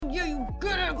yeah, you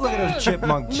good at Look at those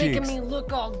chipmunk making cheeks. me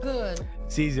look all good.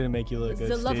 It's easy to make you look good,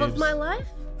 The love of Steves. my life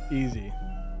Easy.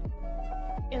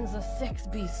 and the sex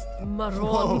beast, Maron.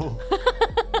 Whoa.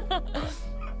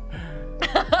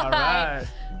 All right.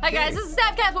 Hi guys, this is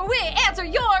Snapcast where we answer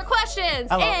your questions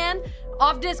Hello. and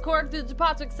off Discord through the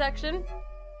topic section,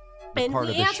 and part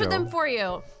we of the answer show. them for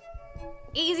you.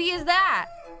 Easy as that,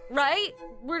 right?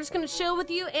 We're just gonna chill with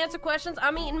you, answer questions.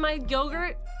 I'm eating my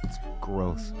yogurt.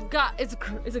 Gross. God, is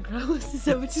it gross? Is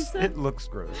that what you said? It looks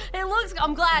gross. It looks.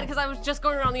 I'm glad because I was just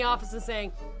going around the office and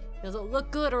saying, does it look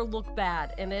good or look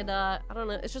bad? And it, I don't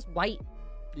know. It's just white.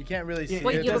 You can't really see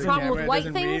Wait, it. you have a on problem with camera. It white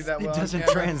doesn't read things? that It well on doesn't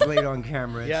camera. translate on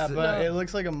camera. Yeah, It's- but it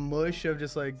looks like a mush of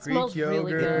just like Greek Smells really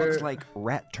yogurt. good. it looks like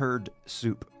rat turd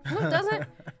soup. No, it doesn't.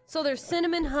 So there's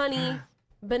cinnamon, honey,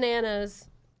 bananas,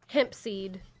 hemp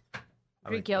seed, I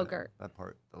Greek like that- yogurt. That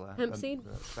part, the last. Hemp seed?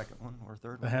 The second one or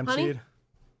third The one. hemp Honey? seed.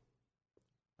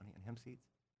 Honey and hemp seeds.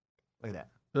 Look at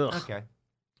that. Ugh. Okay.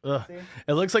 Ugh.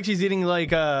 It looks like she's eating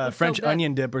like It's so French good.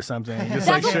 onion dip or something. Just That's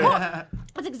like what shit. Coral,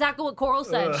 that's exactly what Coral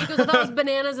said. She goes, I thought it was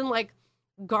bananas and like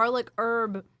garlic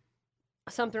herb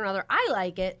something or other. I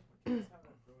like it.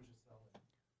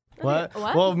 What?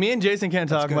 What? Well, me and Jason can't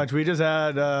talk good. much. We just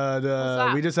had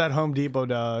that? we just had Home Depot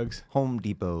dogs. Home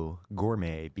Depot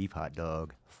gourmet beef hot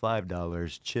dog.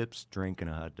 $5. Chips, drink, and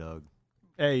a hot dog.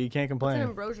 Hey, you can't It's an complain.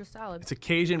 ambrosia salad. It's a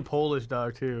Cajun Polish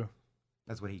dog too.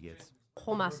 That's what he gets.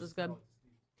 Hummus is good.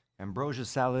 Ambrosia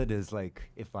salad is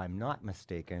like, if I'm not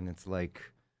mistaken, it's like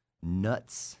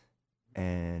nuts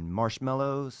and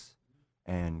marshmallows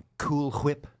and Cool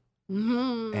Whip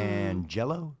Mm-hmm. and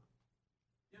Jello.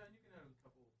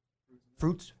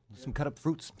 Fruits, some cut up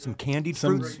fruits, some candied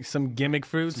fruits, Some gimmick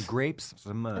fruits. some grapes,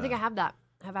 some I think I have that.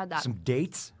 I've had that. I some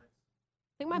dates,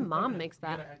 think my mom makes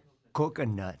that.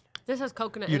 coconut. This has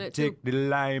coconut You in it too. take the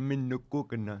lime in the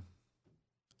coconut,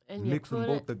 And you mix them put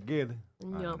both it, together.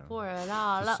 and I you don't know. pour it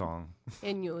all It's a up, song.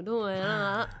 and you do it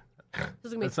all up. This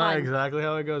is gonna be That's not fun. exactly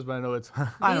how it goes, but I know it's. I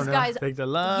These don't know. guys Take the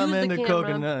lime use and the the camera.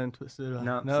 coconut and twist it up.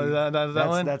 No, No, see, that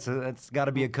one. That's got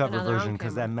to be a cover Another on version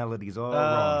because camera. that melody's all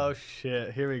Oh wrong.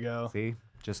 shit! Here we go. See,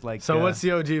 just like So what's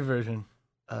the OG version?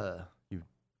 you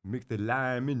mix the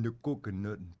lime in the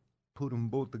coconut and put them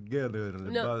both together,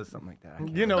 No. something like that. I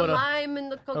can't You know the what? lime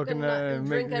and the coconut, and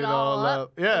make drink it all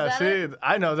up. Yeah, Is that see, it?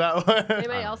 I know that one.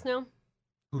 Anybody else know?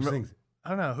 Who sings it? I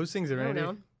don't know who sings it, I don't Randy.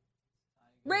 know.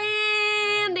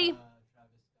 Randy.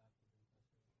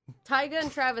 Tyga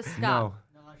and Travis Scott.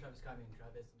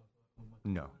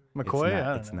 No. McCoy? I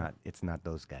don't It's know. not. It's not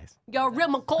those guys. Yo, Rip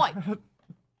McCoy.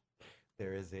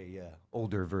 There is a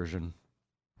older version.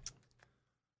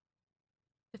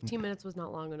 15 minutes was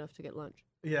not long enough to get lunch.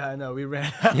 Yeah, I know. We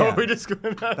ran. Yeah. we just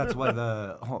went out. That's why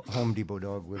the Home Depot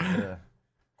dog was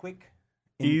quick,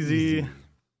 and Easy.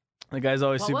 The guy's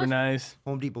always What super was? nice.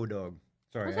 Home Depot dog.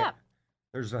 Sorry. What's that?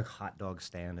 There's a hot dog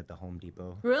stand at the Home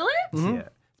Depot. Really? Mhm. Yeah,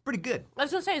 it's pretty good. I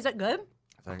was gonna say, is that good?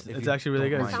 It's actually really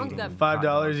good. Sounds good.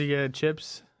 $5, you get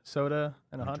chips, soda,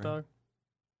 and a hot drink.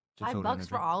 dog. $5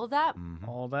 for all of that? Mm-hmm.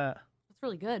 All that. That's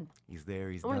really good. He's there.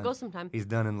 He's I want to done. go sometime. He's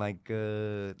done in like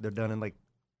they're done in like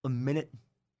a minute.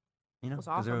 You know, That's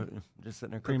 'cause they're awesome. just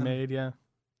sitting there cooking. Pre-made, yeah.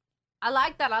 I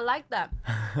like that. I like that.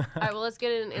 All right, well, let's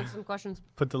get in and answer some questions.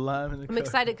 Put the lime in the I'm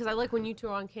excited because I like when you two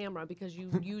are on camera because you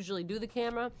usually do the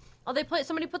camera. Oh,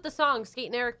 somebody put the song. Skate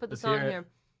and Eric put the Let's song hear it. here.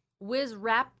 Wiz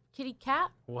Rap Kitty Cat.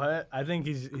 What? I think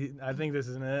I think this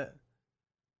isn't it.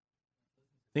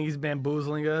 Think he's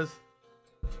bamboozling us?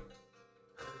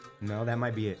 No, that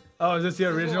might be it. Oh, is this the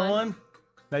original one. one?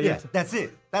 That you Yeah, have to- that's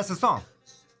it. That's the song.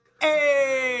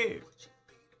 Hey!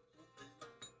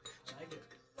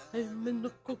 I'm in the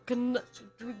coconut,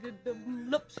 drink it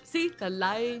all up. See the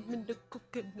lime in the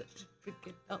coconut, drink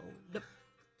it all up.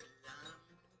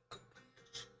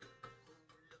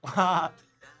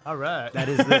 All right. That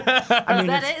is the. I mean,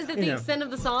 Is that it's, it? Is that you the know, extent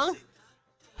of the song?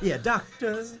 Yeah,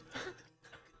 doctor.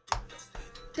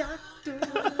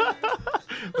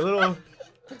 A little.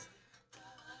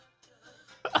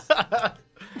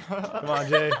 Come on,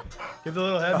 Jay. Get the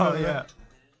little headphone. Oh yeah.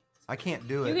 I can't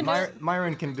do You it. can do it.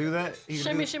 Myron can do that. He can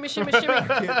Shimmy, do, shimmy, shimmy, shimmy. Can't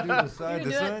do the side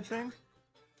can to do it. side thing.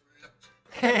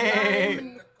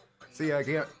 Hey. See, I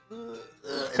can't.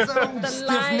 It's an old The stiff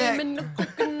lime neck. in the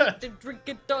coconut, drink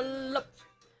it all up.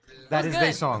 That was is their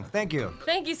good. song. Thank you.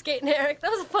 Thank you, Skate and Eric.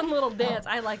 That was a fun little dance.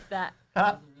 I like that.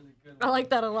 I like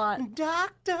that a lot.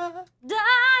 Doctor.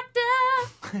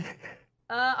 Doctor!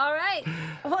 All right.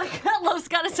 Well, I got Los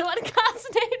Gatos to what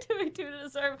consonant do we do to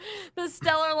deserve the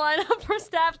stellar lineup for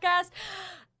Staffcast?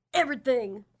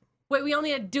 Everything. Wait, we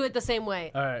only had to do it the same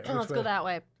way. All right, which Let's go way? that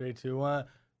way. 3, 2, 1.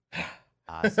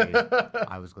 See,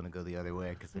 I was gonna go the other way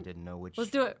because I didn't know which.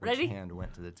 Let's do it. which Ready? hand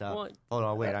went to the top. One. Hold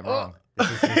on, wait, I'm Oh. wrong.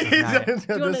 This is not it.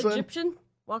 Do you want This an one? Egyptian?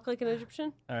 Walk like an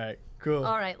Egyptian? All right, cool.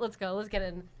 All right, let's go. Let's get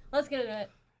in. Let's get into it.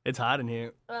 It's hot in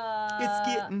here. It's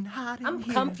getting hot in I'm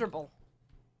here. comfortable.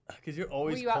 Because you're Were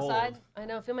always you cold. outside? I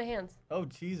know. Feel my hands. Oh,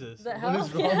 Jesus. Does that What help?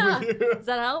 is wrong Yeah. with you? Does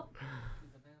that help?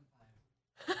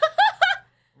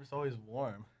 It's always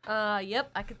warm.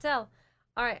 Yep, I could tell.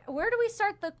 All right, where do we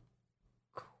start the?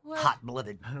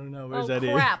 Hot-blooded. I don't know. Oh Where's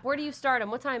Eddie? crap! Where do you start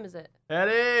him? What time is it?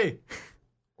 Eddie!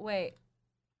 Wait.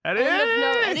 Eddie! End of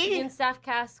no Eddie? in staff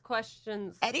cast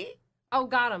questions. Eddie? Oh,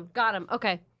 got him. Got him.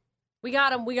 Okay. We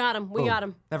got him. We got him. We Boom. got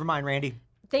him. Never mind, Randy.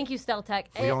 Thank you, Steltech.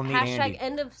 We don't need Hashtag Andy.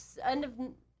 end of. So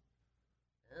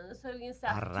you can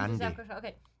staff. Randy. staff question.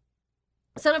 Okay.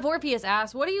 Son of Orpheus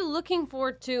asks, "What are you looking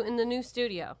forward to in the new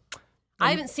studio?" I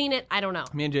haven't seen it. I don't know.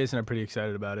 Me and Jason are pretty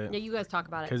excited about Yeah, it. you guys talk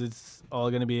about it. Because it's all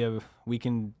going to be we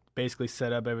can basically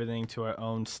set up everything to our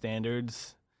own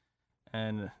standards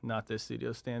and not the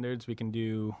studio standards. We can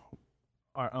do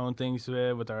our own things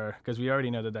with our, because we already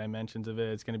know the dimensions of it.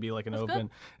 It's going to be like an That's good. open,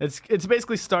 it's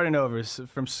basically starting over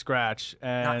from scratch.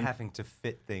 And Not having to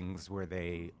fit things where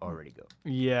they already go.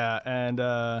 yeah, and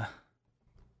I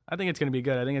think it's going to be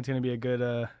good. I think it's going to be a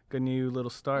good new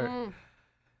little start. Mm.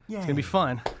 Yeah. It's going to be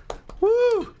fun.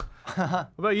 Woo! What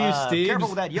about you, Steve? Careful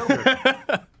with that yogurt.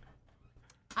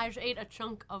 I just ate a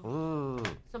chunk of Ooh.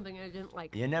 something I didn't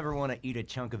like. You never want to eat a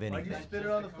chunk of anything. spit it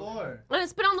on the floor? I didn't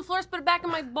spit on the floor. Spit it back in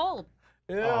my bowl.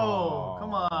 Ew, Aw.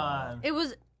 come on. It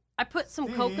was. I put some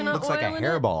Steve. coconut Looks oil like a in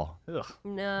hairball. Ugh. it.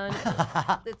 No,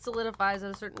 it solidifies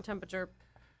at a certain temperature.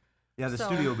 Yeah, the So-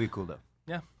 studio will be cool though.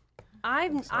 I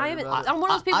haven't. about it. I'm one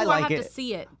of those people I where I like have it. to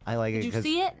see it. I like Did it. you 'cause-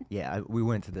 see it? Yeah, we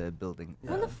went to the building.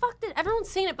 When the fuck did everyone's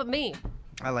seen it but me?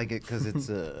 I like it because it's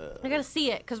I gotta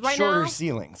see it because right shorter now.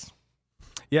 ceilings.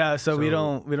 Yeah, so we So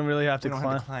don't really have to We don't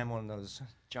climb. have to climb one of those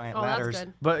giant Oh, that's ladders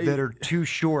good. But that are too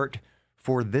short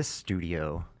for this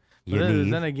studio. but then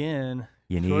Yaniv, again,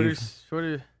 Yaniv,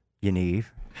 shorter. Yaniv,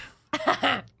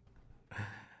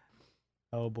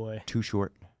 Oh boy, too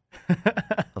short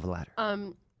of a ladder.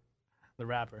 the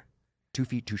rapper. 2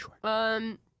 feet too short.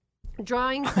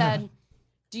 Drawing said,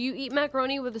 "Do you eat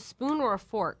macaroni with a spoon or a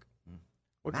fork?"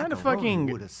 What kind of Macaroni fucking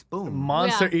with a spoon?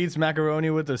 monster Yeah. eats macaroni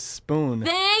with a spoon?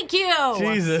 Thank you.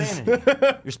 Jesus.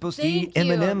 Insanity. You're supposed to eat Thank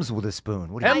you. M&Ms with a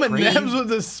spoon. What are you, M&M's crazy?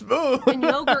 with a spoon. And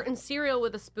yogurt and cereal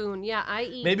with a spoon. Yeah, I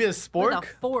eat. Maybe a with a spork.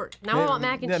 fork. Now I want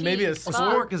mac and Yeah, cheese. maybe a A Fuck.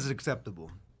 fork is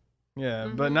acceptable. Yeah,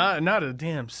 Mm-hmm. but not a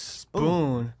damn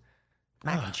spoon.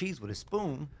 Mac and cheese with a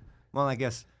spoon. Well, I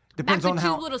guess Mac depends and on cheese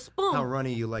how with a spoon. how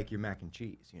runny you like your mac and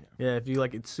cheese. You know, Yeah, if you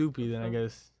like it soupy, then I Mm-hmm.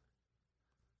 guess.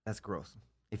 that's gross.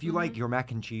 If you like your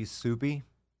mac and cheese soupy,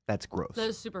 that's gross. That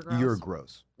is super gross. You're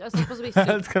gross. That's supposed to be soup.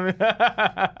 That's coming.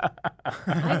 I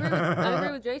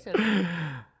agree with Jason.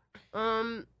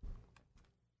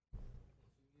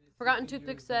 Forgotten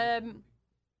Toothpick said,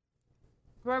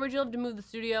 "Where would you love to move the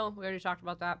studio?" We already talked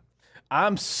about that.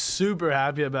 I'm super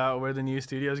happy about where the new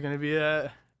studio is going to be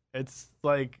at. It's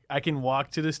like I can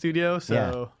walk to the studio, so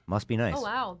Yeah. Must be nice. Oh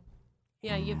wow.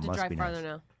 Yeah, you have to Must drive be farther nice.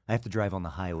 now. I have to drive on the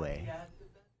highway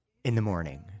in the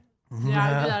morning.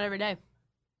 Yeah, I do that every day.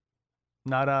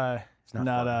 not I. It's not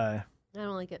Not fun. I. I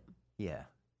don't like it. Yeah.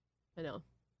 I know.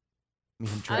 I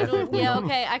mean, I traffic. don't. we Yeah, don't-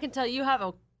 okay. I can tell you have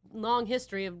a long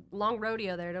history of long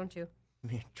rodeo there, don't you?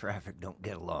 Me and traffic don't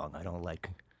get along. I don't like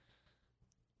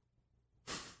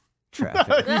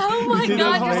traffic. Oh my You see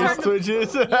God, those you're face starting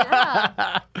twitches?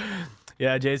 Yeah.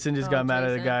 Yeah, Jason just Oh, got mad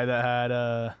at a Jason. guy that had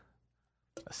a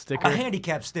sticker. A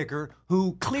handicap sticker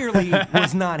who clearly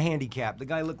was not handicapped. The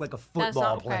guy looked like a football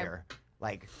not okay. player.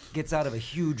 Like, gets out of a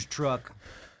huge truck.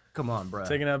 Come on, bro.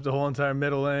 Taking up the whole entire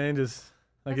middle lane, just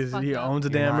like That's he fucked up. owns a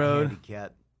You're damn not road.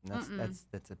 handicapped.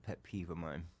 That's a pet peeve of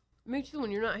mine. Me too.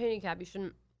 When you're not handicapped, you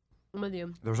shouldn't. I'm with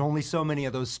you. There's only so many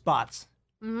of those spots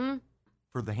Mm-hmm.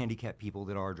 for the handicapped people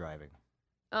that are driving.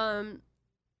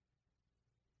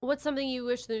 What's something you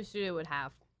wish the new studio would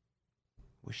have?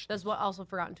 Wish That's what also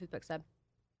Forgotten Toothpick said.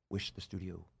 wish the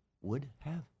studio would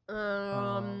have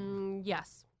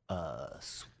Yes.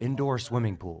 indoor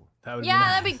swimming pool. That would Yeah, be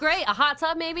that'd be great. A hot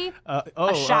tub, maybe.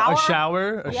 a shower?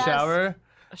 shower, Yes. shower. A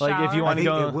Like if you shower. want I to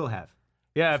think go, it will have.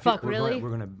 yeah. If Fuck, you, really? We're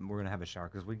gonna have a shower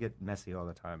because we get messy all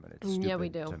the time, and it's stupid Yeah, we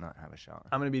do. to not have a shower.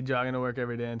 I'm gonna be jogging to work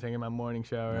every day and taking my morning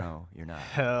shower. No, you're not.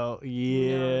 Hell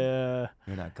yeah!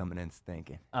 You're not coming in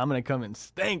stinking. I'm gonna come and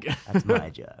stink. That's my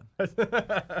job.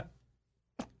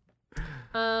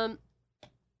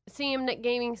 CM Nick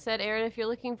Gaming said, Aaron, if you're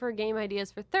looking for game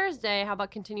ideas for Thursday, how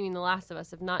about continuing The Last of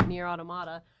Us, if not Nier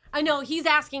Automata? I know he's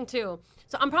asking too.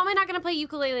 So I'm probably not gonna play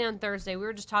ukulele on Thursday. We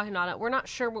were just talking about it. We're not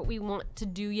sure what we want to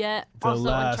do yet. Also,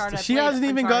 Uncharted. I She played hasn't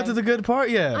even got to Uncharted. the good part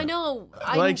yet. I know.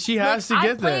 Like, she has to get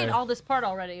I played there. all this part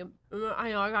already.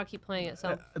 I know. I gotta keep playing it.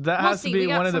 So That we'll has to see. be We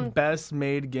got one of the some best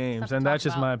made games, stuff to and talk that's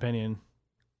just about. my opinion.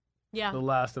 yeah. The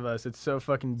Last of Us. It's so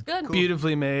fucking good. Cool.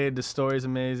 beautifully made. The story's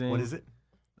amazing. What is it?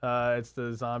 It's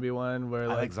the zombie one where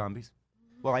I like zombies.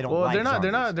 Well, I don't well, like they're not.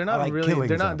 zombies. They're I not like really. killing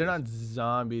They're zombies. not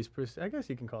zombies per se. I guess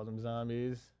you can call them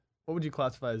zombies. What would you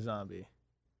classify as zombie?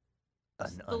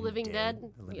 The Living Dead?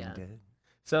 The Living Yeah. Dead.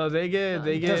 So they get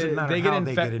It doesn't matter they get how they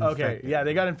get infected. Okay, infected. yeah,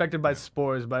 they got infected by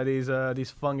spores, by these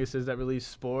funguses that release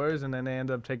spores, and then they end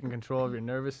up taking control of your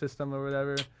nervous system or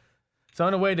whatever. So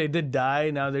in a way, they did die.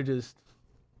 Now they're just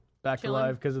back Chilling. to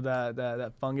life because of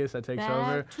that fungus that takes Back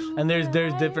over. to And there's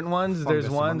life. different ones. Fungus There's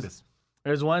among ones. us.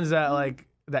 There's ones that like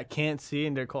that can't see,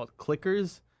 and they're called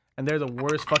clickers, and they're the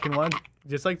worst fucking ones.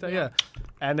 Just like that, yeah.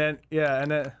 And then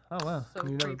oh wow, So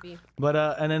you never- creepy. But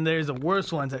and then there's the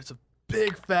worst ones. That's a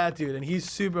big fat dude, and he's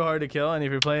super hard to kill. And if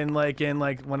you're playing like in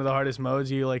like one of the hardest modes,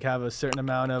 you like have a certain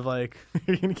amount of like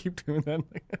you're gonna keep doing that.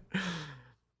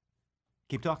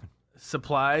 Keep talking.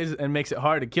 Supplies and makes it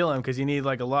hard to kill him because you need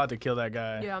like a lot to kill that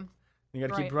guy. Yeah. You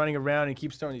gotta Right. keep running around and he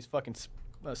keeps throwing these fucking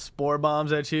spore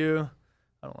bombs at you.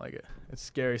 I don't like it. It's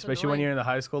scary, especially when annoying. you're in the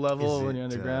high school level. Is When you're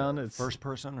it, underground, it's first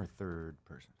person or third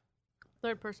person.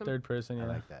 Third person. third person. I Yeah.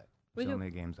 like that. We It's the do.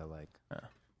 only games I like. Yeah.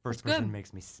 First It's good. person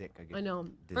makes me sick. I get I know.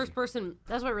 dizzy. First person.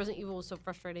 That's why Resident Evil was so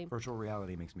frustrating. Virtual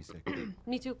reality makes me sick.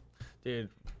 Me too. Dude,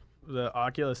 the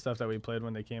Oculus stuff that we played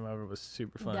when they came over was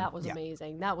super fun. That was Yeah.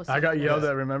 amazing. That was. I so got cool. yelled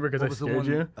at, remember, because I What was the scared one?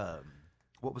 you.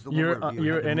 What was the You're one? where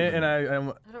you're had to in move it, and I don't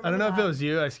know remember if it that. was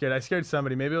you. I scared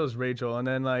somebody. Maybe it was Rachel, and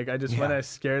then like I just went, Yeah. I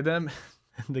scared them.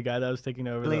 The guy that was taking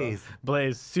over, Blaze.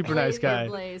 Blaze, super nice guy.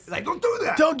 Blaze. Like, don't do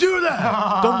that. Don't do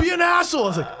that. Don't be an asshole. I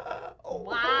was like,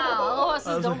 Wow. Lois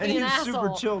says don't And be an he's asshole. super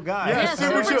chill guy. Yeah,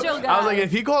 super chill I was like, guy.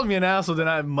 if he called me an asshole, then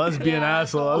I must be an Yeah,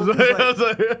 asshole. I was so- like, I was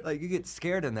like Like you get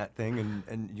scared in that thing,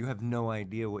 and you have no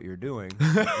idea what you're doing.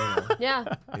 You know? Yeah.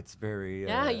 It's very.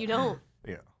 Yeah. You don't.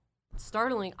 Yeah.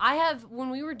 Startling. I have, when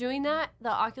we were doing that,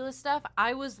 the Oculus stuff,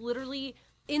 I was literally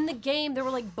in the game. There were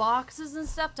like boxes and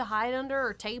stuff to hide under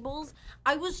or tables.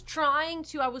 I was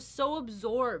so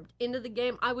absorbed into the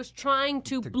game. I was trying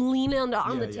to lean on the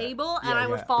yeah. table and Yeah, I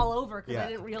would yeah. fall over because Yeah. I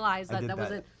didn't realize I that did that that.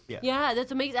 wasn't. Yeah. Yeah,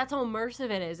 that's amazing. That's how immersive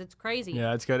it is. It's crazy.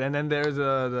 yeah, it's good. And then there's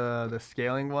the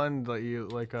scaling one that you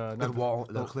like The not wall,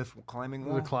 the cliff climbing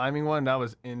wall. the climbing one. That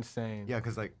was insane. Yeah,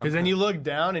 because like. Because then you look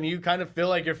down and you kind of feel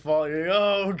like you're falling. You're like,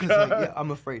 oh Because god. like, yeah,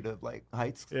 I'm afraid of like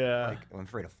heights. Yeah. Like I'm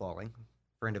afraid of falling.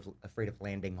 Afraid of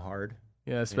landing hard.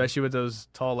 Yeah, especially with those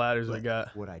tall ladders we But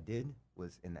got. what I did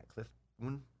was in that cliff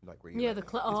one, like where you. Yeah, like, the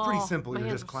it's pretty oh, simple. my You're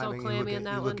hands just were so climbing. clammy in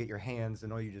that you look one. at your hands,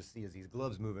 and all you just see is these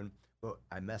gloves moving. But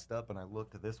I messed up, and I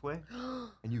looked this way,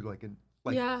 and you like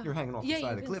Yeah. you're hanging off Yeah, the side you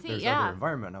of the can cliff. see, There's yeah. other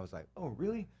environment, and I was like, oh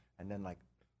really? And then like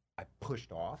I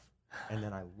pushed off, and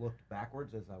then I looked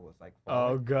backwards as I was like. Oh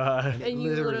falling, god. and it And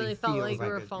you literally felt feels like you were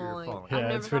you're falling. Yeah, I've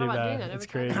never it's thought pretty about doing bad. that.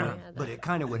 It's Never tried crazy. doing that. But it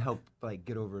kind of would help like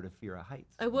get over the fear of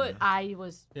heights. I you would. know? I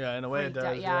was Yeah, in a way it freaked does.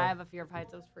 out. Yeah, I have a fear of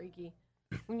heights. It was freaky.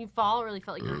 When you fall, it really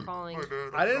felt like you were falling.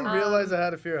 I didn't realize I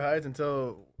had a fear of heights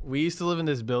until we used to live in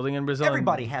this building in Brazil. and-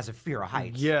 Everybody has a fear of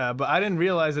heights. Yeah, but I didn't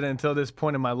realize it until this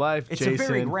point in my life. It's Jason. a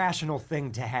very rational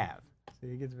thing to have.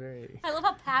 He gets very. I love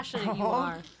how passionate you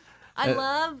are. I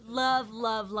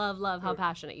love how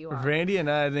passionate you are. Randy and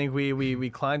I think we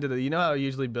climbed to the. You know how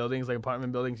usually buildings like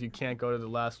apartment buildings you can't go to the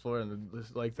last floor and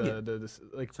like So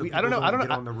we, I don't know people I don't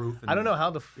get on the roof. I don't know how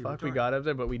the be fuck we retarded. got up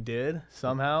there, but we did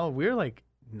somehow. We were like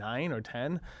 9 or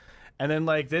 10. And then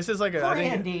like this is like I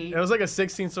think Randy. it was like a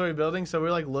 16-story building, so we're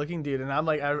like looking, dude, and I'm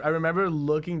like I remember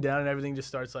looking down and everything just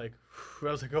starts like I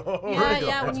was like, oh, Yeah, vertigo.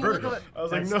 yeah, when That's you look vertigo. at I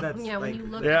was like, no. Yeah, when you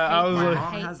look Yeah, at I was I like- My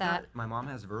mom hate has that. My mom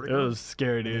has It vertigo. was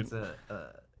scary, and dude.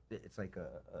 It's like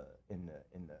in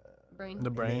the Brain. The in the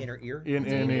brain. inner ear. In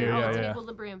It's in here, your- oh, yeah, it's an yeah.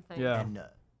 equilibrium thing. Yeah. And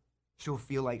she'll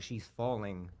feel like she's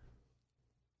falling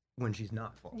when she's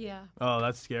not falling. Yeah. Oh,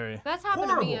 that's scary. That's happened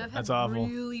to me. Horrible. I've had That's awful.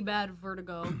 really bad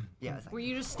vertigo. Yeah. It's like, Where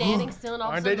you're just standing still and all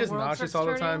of a Aren't sudden they just the world nauseous starts all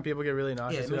the turning? time? People get really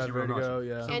nauseous it who makes have you real vertigo. nauseous.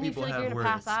 Yeah. Some And you people feel like have you're gonna where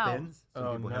it pass out. spins. Some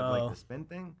Oh, people have no. like the spin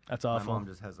thing. That's My awful. mom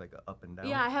just has like a up and down.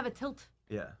 Yeah, I have a tilt.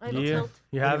 Yeah. I have a Yeah. tilt.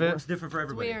 You And have it it? works different for It's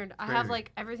everybody. weird. I Crazy. have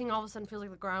like everything all of a sudden feels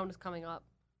like the ground is coming up.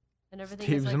 And everything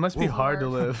Jeez, is like it must be hard to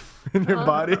worse. live in your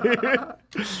body.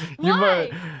 You Why?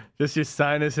 might just your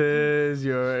sinuses,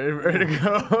 your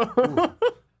vertigo.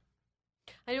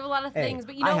 I do a lot of Hey, things,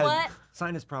 but you I know had- what?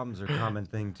 Sinus problems are a common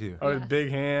thing too. Or Yeah. with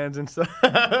big hands and stuff.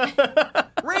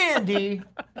 Randy, Randy.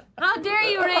 How dare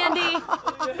you, Randy?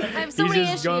 I have so He's many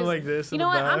just issues. going like this You in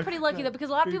know the what? I'm back. pretty lucky though, because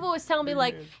a lot of people always tell me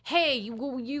like, "Hey, you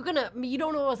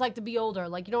don't know what it's like to be older.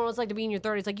 Like you don't know what it's like to be in your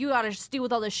 30s. Like you gotta just deal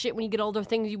with all this shit when you get older.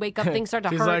 Things you wake up, things start to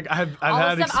She's hurt. like, I've all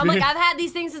had this stuff. I'm like, experience. I've had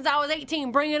these things since I was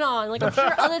 18. Bring it on. Like I'm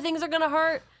sure other things are gonna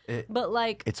hurt, but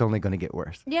like, It's only gonna get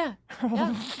worse. yeah.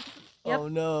 Yep. Oh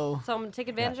no. So I'm gonna take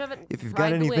advantage of it. If you've ride got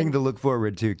the anything wind. to look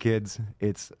forward to, kids,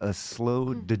 it's a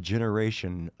slow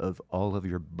degeneration of all of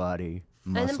your body.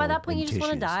 And then by muscle, that point, you and just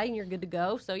want to tissues. die and you're good to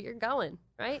go. So you're going,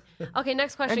 right? Okay,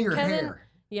 next question. And your Kevin. hair.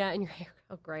 Yeah, and your hair.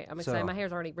 Oh, great. I'm excited. So- My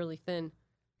hair's already really thin.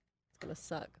 It's going to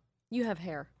suck. You have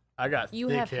hair. I got You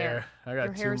thick have hair. hair. I Your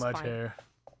got hair too is much fine. hair.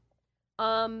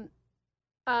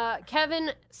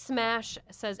 Kevin Smash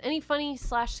says, any funny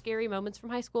 / scary moments from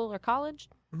high school or college?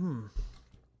 Hmm.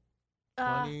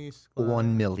 Uh,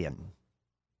 1 million.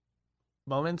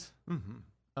 moments. Mm-hmm.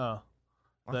 Oh, Lots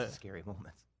That- of scary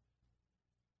moments.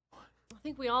 I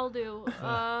think we all do.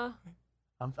 I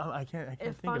can't If think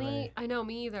of funny, any. I know,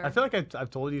 me either. I feel like I've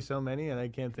told you so many, and I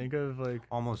can't think of like.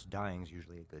 Almost dying's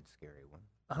usually a good scary one.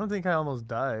 I don't think I almost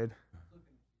died.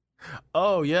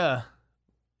 Oh yeah,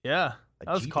 yeah. A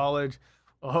That was Jeep? college.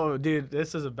 Oh, dude,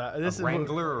 this is this is A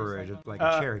Wrangler or like a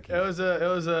Uh, Cherokee? It was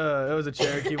a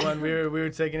Cherokee one. We were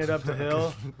taking it up the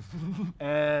hill,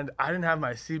 and I didn't have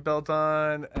my seatbelt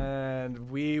on, and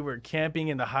we were camping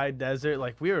in the high desert.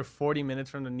 Like we were 40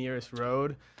 minutes from the nearest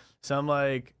road, so I'm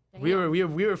like, we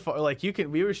were far, like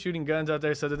we were shooting guns out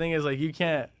there. So the thing is, like,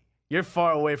 you're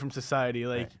far away from society.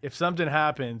 Like Right. if something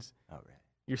happens, All right.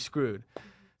 you're screwed.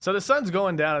 So the sun's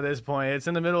going down at this point. It's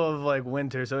in the middle of like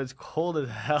winter, so it's cold as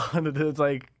hell. It's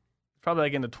like probably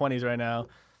like in the 20s right now.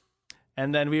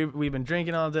 And then we've been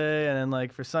drinking all day, and then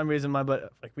like for some reason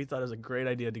we thought it was a great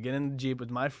idea to get in the Jeep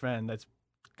with my friend that's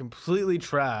completely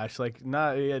trash. Like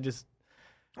not just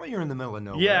Well, you're in the middle of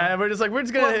nowhere. yeah. And we're just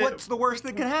gonna What's the worst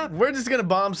that can happen? we're just gonna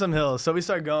bomb some hills. So we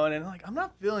start going, and like I'm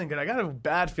not feeling good. I got a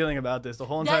bad feeling about this the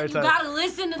whole entire you time. gotta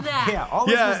listen to that. Yeah,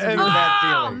 always Yeah, listen and- to that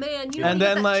Oh feeling. man, you And get then,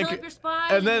 that chill like- up your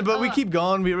spine. And then, but we Ugh. keep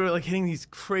going. We were like hitting these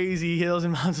crazy hills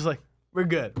and mountains. Like, we're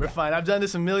good. We're fine. I've done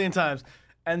this a million times.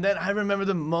 And then I remember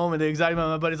the exact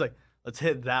moment my buddy's like, let's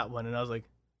hit that one. And I was like,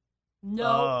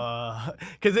 No.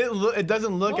 because it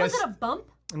doesn't look What as was it, a bump?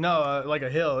 no like a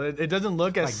hill. It doesn't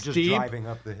look as Like just steep. driving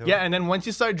up the hill. Yeah, and then once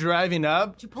you start driving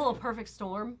up, Did you pull a perfect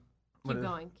storm? What Keep is-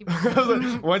 going. Keep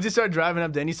going. once you start driving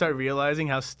up, then you start realizing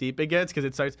how steep it gets because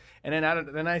it starts. And then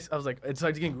I was like, it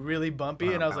starts getting really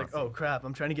bumpy, and I was like, oh crap,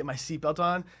 I'm trying to get my seatbelt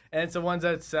on. And it's the ones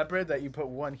that's separate that you put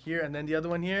one here and then the other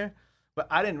one here. But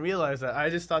I didn't realize that. I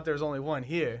just thought there was only one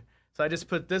here. So I just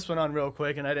put this one on real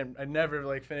quick, and I never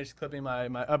like finished clipping my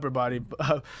upper body.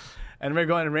 And we're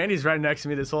going, and Randy's right next to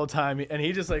me this whole time, and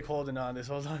he just like holding on this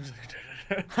whole time.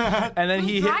 And then Who's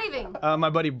he driving? my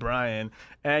buddy Brian,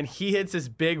 and he hits this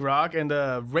big rock, and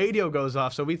the radio goes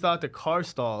off. So we thought the car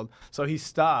stalled. So he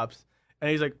stops, and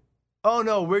he's like, "Oh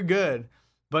no, we're good."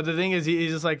 But the thing is,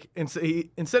 he's just like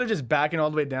instead of just backing all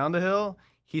the way down the hill,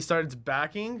 he starts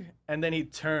backing, and then he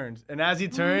turns. And as he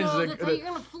turns, No, like, that's how you're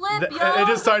gonna flip,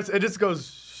 yo. it just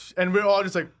goes, and we're all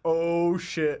just like, oh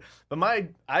shit. But my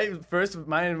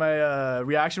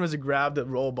reaction was to grab the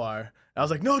roll bar. I was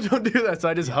like, no, don't do that. So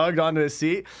I just hugged onto his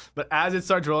seat. But as it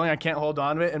starts rolling, I can't hold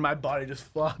on to it, and my body just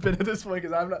flopping at this point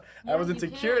because I wasn't you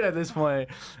secured can't. at this point.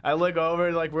 I look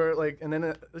over, like we're like, and then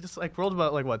it just like rolled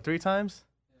about like what 3 times.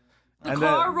 The and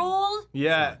car then- rolled?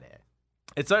 Yeah,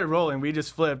 it started rolling. We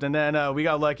just flipped, and then we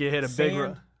got lucky. It hit a big.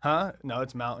 Sand? Huh? No,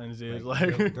 it's mountains, dude. Like,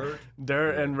 Like, real dirt?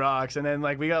 dirt and rocks. And then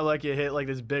like we got lucky. It hit like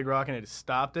this big rock, and it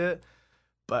stopped it.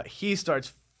 But he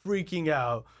starts freaking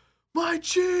out. My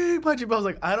Jeep, my Jeep. I was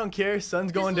like, I don't care.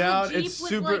 Sun's going This was down. a Jeep It's with,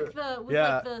 super. like, the,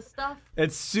 yeah. like the stuff.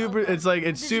 It's super. Okay. It's like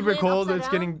it's Did you super land cold. upside It's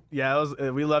down? getting. Yeah,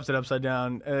 we left it upside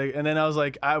down, and then I was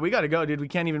like, we gotta go, dude. We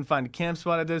can't even find a camp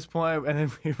spot at this point. And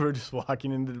then we were just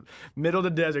walking in the middle of the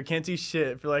desert, can't see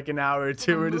shit for like an hour or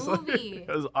two. a We're just like, movie.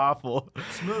 it was awful.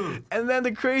 Smooth. And then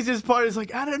the craziest part is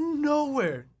like out of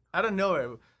nowhere,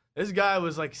 this guy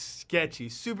was like sketchy,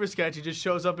 super sketchy. Just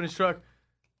shows up in his truck.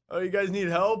 Oh, you guys need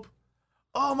help?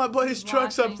 Oh, my buddy's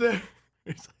truck's up Laughing.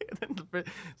 there.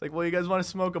 It's like, well, you guys want to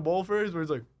smoke a bowl first? Where it's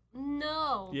like,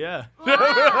 No. yeah.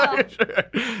 Wow. Sure.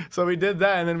 So we did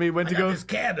that, and then we went to go. This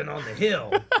cabin on the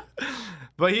hill.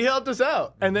 But he helped us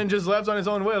out, and then just left on his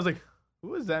own way. I was like,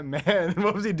 who is that man?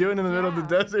 What was he doing in the middle of the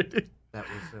Yeah. desert? Dude?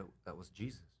 That was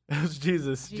Jesus. It was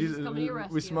Jesus. Jesus come to your We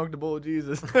rescue. smoked a bowl of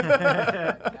Jesus.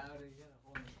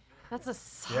 That's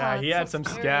a Yeah, he had that's so some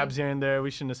scary. scabs here and there.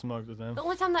 We shouldn't have smoked with him. The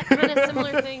only time that kind of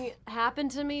similar thing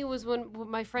happened to me was when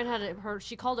my friend had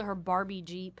she called it her Barbie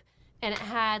Jeep, and it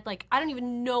had like, I don't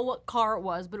even know what car it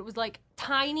was, but it was like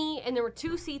tiny, and there were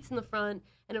 2 seats in the front,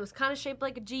 and it was kind of shaped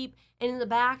like a Jeep, and in the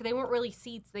back they weren't really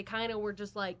seats. They kind of were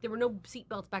just like, there were no seat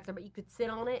belts back there, but you could sit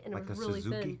on it, and Like it was a really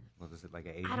Suzuki? thin. What was it, like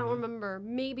an 80? I don't remember.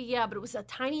 Maybe, yeah, but it was a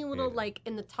tiny little, Yeah. like,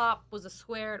 in the top was a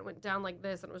square, and it went down like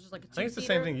this, and it was just like a I think it's the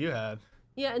two-seater. same thing you had.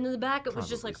 Yeah, and in the back it was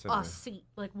just Probably like similar. a seat,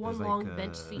 like one was like, long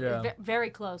bench seat, Yeah. very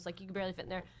close, like you could barely fit in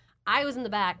there. I was in the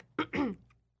back, and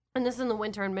this is in the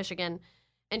winter in Michigan,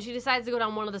 and she decides to go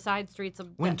down one of the side streets of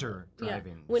Winter yeah,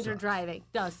 driving. winter sucks. driving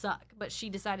does suck, but she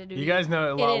decided to. You guys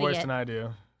know a lot worse idiot. than I do.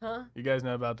 Huh? You guys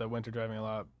know about the winter driving a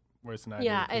lot worse than I do.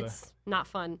 Yeah, 'cause I- it's not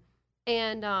fun.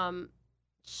 And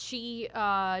she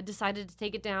decided to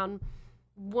take it down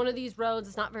one of these roads.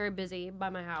 It's not very busy by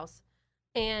my house.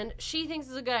 And she thinks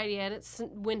it's a good idea, and it's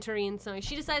wintry and sunny.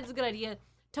 She decides it's a good idea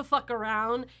to fuck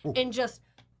around and just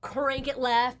crank it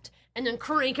left and then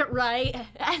crank it right.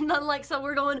 And then, like, so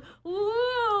we're going, woo,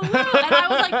 woo. And I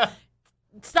was like,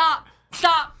 stop,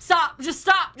 just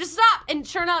stop. And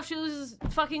sure enough, she loses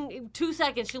fucking 2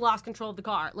 seconds. She lost control of the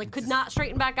car. Like, could not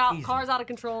straighten back out. Easy. Car's out of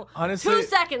control. Honestly- 2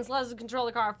 seconds lost control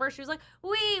of the car. First, she was like,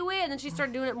 wee. And then she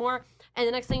started doing it more. And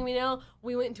the next thing we know,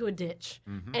 we went into a ditch.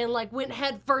 And, like, went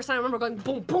head first. And I remember going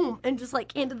boom, boom, and just,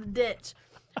 like, into the ditch.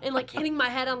 And, like, hitting my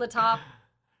head on the top.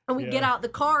 And we get Yeah. out. The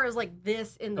car is, like,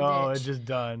 this in the Oh, ditch. it's just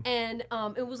done. And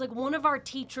it was like one of our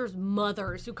teacher's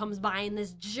mothers who comes by in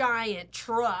this giant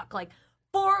truck, like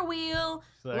 4-wheel,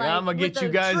 like, "I'ma with get a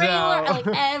you guys trailer, out." like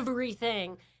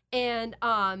everything. And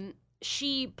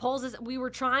she pulls us. We were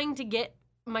trying to get.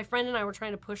 My friend and I were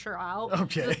trying to push her out.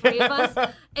 Okay. The 3 of us.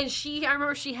 And I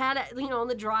remember she had it, on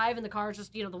the drive, and the car's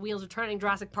just, the wheels are turning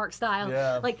Jurassic Park style.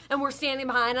 Yeah. Like, and we're standing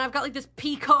behind, and I've got like this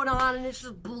pea coat on, and it's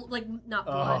just not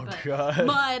blood, Oh, but God.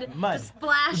 mud, Mud. just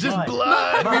splashing. Just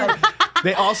blood.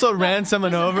 They also ran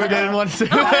someone over. They didn't want to say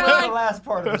That that. was the last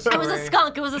part of the story. It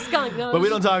was a skunk. No, it But we was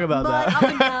don't just talk about mud that. Up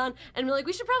and down, and we're like,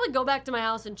 we should probably go back to my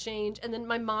house and change. And then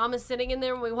my mom is sitting in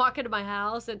there when we walk into my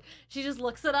house, and she just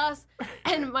looks at us,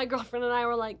 and my girlfriend and I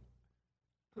were like,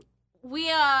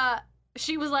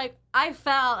 she was like, I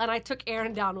fell and I took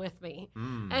Aaron down with me,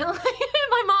 and like,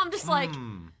 my mom just like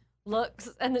looks,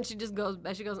 and then she just goes,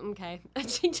 okay, and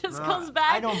she just goes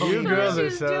back. I don't You believe to her. what girls she are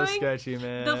was so doing. sketchy,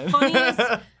 man. The funniest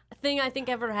thing I think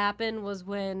ever happened was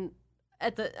when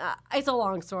it's a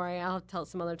long story. I'll tell it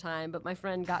some other time. But my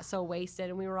friend got so wasted,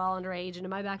 and we were all underage, and in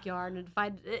my backyard, and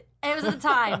it was at the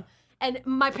time. And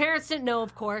my parents didn't know,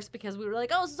 of course, because we were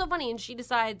like, "Oh, this is so funny." And she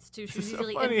decides to. She's is so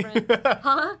usually funny. in friends.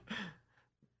 Huh?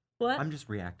 What? I'm just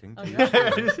reacting. Oh,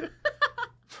 to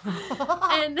yeah.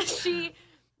 And she,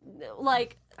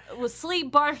 like, was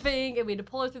sleep barfing, and we had to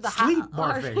pull her through the Sleep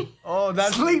house. barfing. Oh,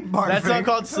 that's Sleep barfing. That's not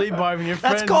called sleep barfing. Your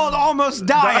That's friend called almost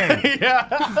dying.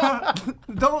 Yeah.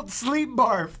 Don't sleep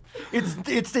barf.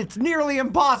 It's nearly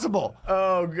impossible.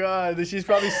 Oh God, she's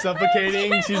probably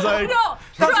suffocating. She's like, No,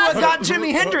 That's trust what got me.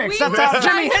 Jimi Hendrix. We That's how were- Jimi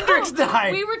I know. Hendrix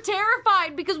died. We were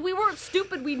terrified because we weren't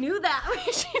stupid. We knew that.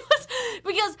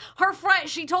 Because her friend,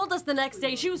 she told us the next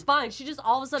day she was fine. She just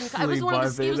all of a sudden, it was Sleep one of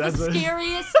barfing, the, it was that's the what-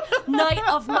 scariest night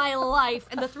of my life.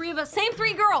 And the 3 of us, same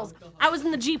 3 girls, I was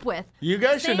in the Jeep with. you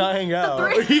guys Same- should not hang the out.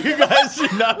 three- You guys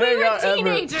should not We hang were out ever.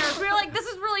 teenagers. We were like, this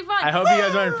is really fun. I hope you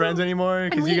guys aren't friends anymore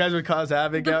because we- you guys would cause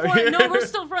havoc out here. No, we're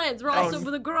still friends. We're also Oh.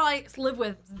 with the girl I live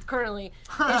with currently.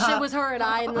 And shit was her and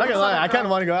I. And I'm not gonna lie, I kind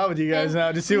of want to go out with you guys And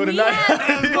now to see what a we night. had-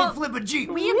 Let's go well, flip a Jeep.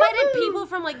 We invited people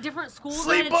from like different schools.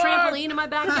 I had a Sleep bar. trampoline in my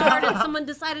backyard, and someone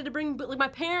decided to bring. But like my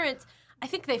parents, I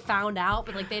think they found out,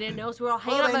 but like they didn't know, so we were all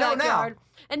hanging Well, out in they my know now. backyard.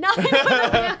 And now they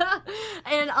know.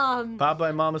 And Papa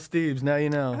and Mama Steve's. Now you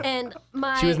know. and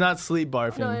my. She was not sleep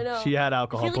barfing. No, I know. She had I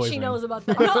alcohol feel like poisoning. she knows about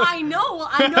that. No, I know. Well,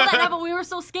 I know that happened. But we were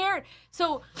so scared.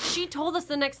 So she told us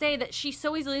the next day that she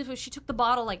so easily. She took the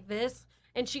bottle like this.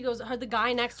 And she goes, the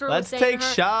guy next to her Let's was saying take to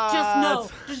her,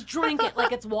 shots. just drink it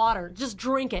like it's water. Just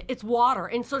drink it. It's water.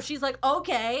 And so she's like,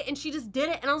 okay. And she just did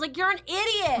it. And I was like, you're an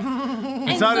idiot.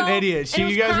 It's not an idiot.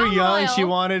 You guys were young. She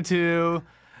wanted wanted to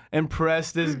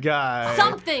impress this guy.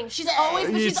 something. She's always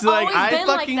It's always like, I been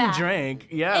fucking like that. drank.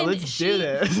 Yeah, And let's she- do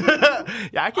this.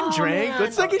 Yeah, I can Oh, drink. man.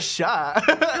 Let's take a shot.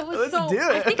 It was Let's so. do it.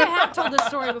 I think I have told this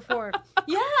story before.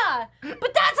 Yeah,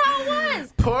 but that's how it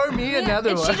was. Pour me Yeah,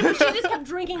 another and one. She just kept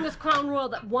drinking this Crown Royal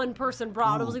that one person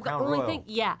brought. It was Ooh, like the Crown only Royal. thing.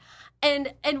 Yeah.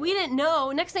 And we didn't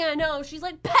know. Next thing I know, she's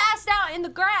like passed out in the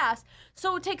grass.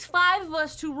 So it takes 5 of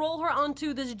us to roll her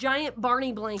onto this giant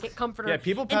Barney blanket comforter. Yeah,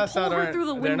 people and pass pull out her aren't. through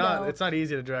the They're window. not. It's not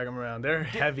easy to drag them around. They're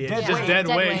heavy. It's dead just weight. dead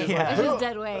Dead weight. weight. Just Yeah. like, It's just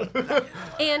dead weight.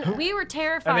 And we were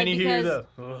terrified and then you hear because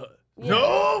the.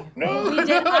 No, no. We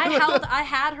did. I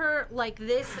had her like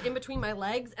this in between my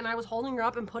legs, and I was holding her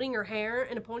up and putting her hair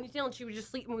in a ponytail, and she would just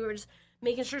sleep, and we were just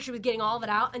making sure she was getting all of it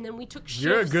out, and then we took shifts.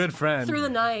 You're a good friend. Through the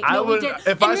night. I No, we would, did.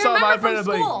 if And I saw my remember friend, I'd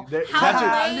from be school, like, how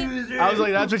that's late- I was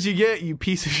like, that's what you get, you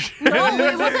piece of shit. No,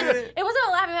 it wasn't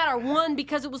a laughing matter. One,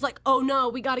 because it was like, oh no,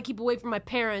 we got to keep away from my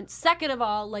parents. Second of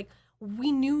all, like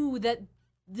we knew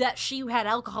that she had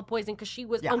alcohol poisoning because she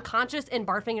was unconscious and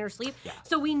barfing in her sleep. Yeah.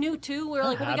 So we knew too. We were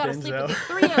like, well, we got to happens, sleep though. with the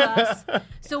three of us.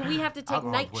 So we have to take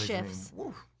Alcohol night poisoning. shifts.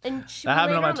 Woo. And she That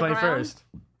happened on my the ground. 21st.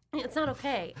 It's not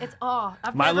okay. It's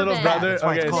I've My never little been. brother. That's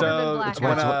why it's Okay, called- so That's it's why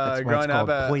when That's why it's growing up called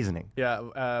at poisoning.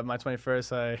 yeah, my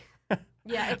 21st,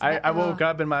 Yeah, it's I woke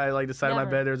up in my like the side of my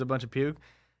Never. bed. There was a bunch of puke,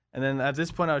 and then at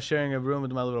this point I was sharing a room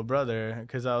with my little brother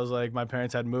because I was like my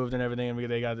parents had moved and everything,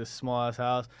 and they got this small ass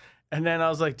house. And then I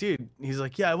was like, dude, he's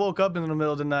like, yeah, I woke up in the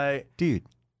middle of the night, Dude,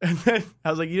 and then I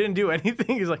was like, you didn't do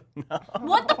anything. He's like, no.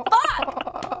 What the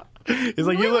fuck? He's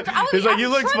like, you look. I was- He's like, I you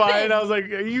was look fine. tripping. I was like,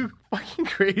 are you fucking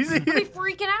crazy, We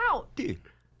freaking out. dude.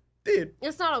 dude?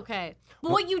 It's not okay.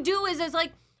 But what you do is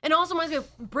like, and also reminds me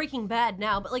of Breaking Bad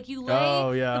now, but like you lay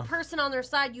Oh, yeah. the person on their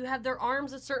side, you have their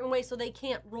arms a certain way so they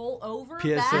can't roll over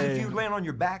PSA. back. If you land on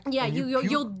your back, Yeah, and you're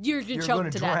puke, gonna you're choke gonna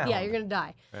to death. drown. Yeah, you're gonna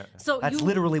die. So That's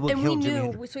literally what and killed we Jimi knew.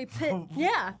 Hendrix. So we put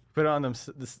yeah. Put on them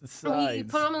the We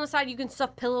sides. put them on the side. You can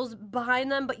stuff pillows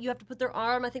behind them, but you have to put their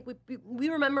arm. I think we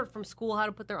remembered from school how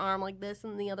to put their arm like this,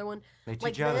 and the other one They teach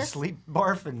like you how to this. sleep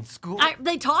barf in school.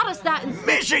 They taught us that in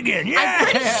Michigan, I'm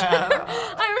pretty yeah. sure.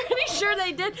 I'm pretty sure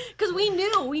they did because we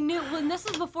knew when this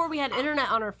is before we had internet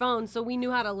on our phone, so we knew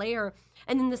how to lay her.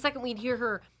 And then the second we'd hear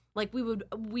her, like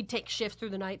we'd take shifts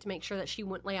through the night to make sure that she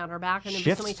wouldn't lay on her back. And then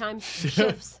so many Shifts? times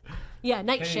shifts. Yeah,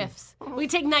 night shifts. We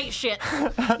take night shifts.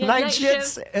 Yeah, Night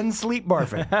shits and sleep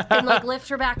barfing. and like lift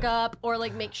her back up, or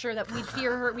like make sure that we'd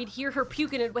hear her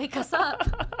puke and it'd wake us up.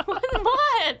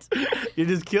 What? You're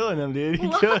just killing them, dude.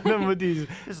 You're killing them with these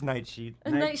Just night sheet.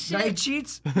 night sheet. Night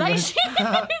sheets. Night sheet.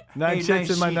 night Hey,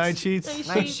 shits in my sheets. night sheets. Night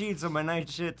Night sheets. sheets on my night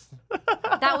shits.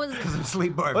 That was. Because I'm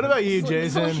sleep barfing. What about you, Sleep-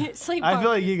 Jason? sleep I feel barfing.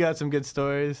 like you got some good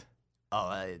stories. Oh,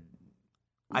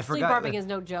 I Sleep forgot. barfing is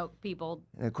no joke, people.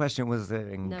 The question was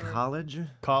in Never. college.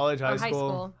 College, high Or high school.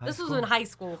 school. This was school. in high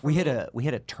school. for We hit me.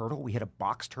 a turtle. We hit a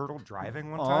box turtle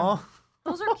driving one time. Aw.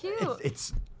 Those are cute.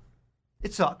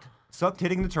 It sucked. Sucked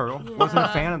hitting the turtle. Wasn't a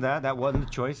Yeah. fan of that. That wasn't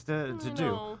the choice to do.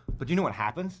 know. But do you know what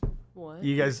happens? What?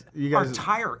 You guys. Our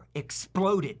tire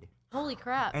exploded, Holy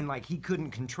crap. and like he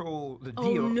couldn't control the Oh,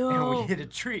 deal, and no. we hit a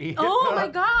tree. Oh my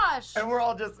gosh. And we're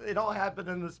all it all happened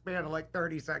in the span of like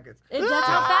 30 seconds. That's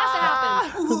how fast it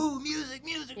happens. Ooh, music,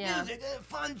 Yeah.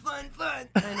 fun, fun, fun.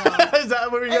 I know. Is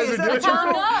that what you Hey, guys is were that doing? a That's how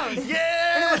turtle? it goes.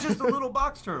 Yeah. And it was just a little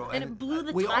box turtle. And it blew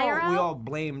the we tire We out? all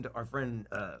blamed our friend.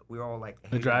 We all like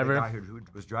hated driver? the guy who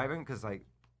was driving because like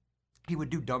he would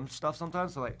do dumb stuff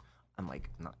sometimes. So like I'm trying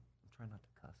not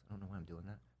to cuss. I don't know why I'm doing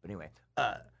that. But anyway,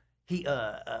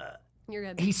 You're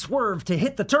good. he swerved to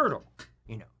hit the turtle.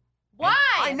 You know. Why?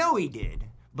 I know he did,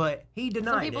 but he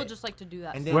denied Some people it. just like to do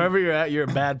that. And stuff. then- Wherever you're at, you're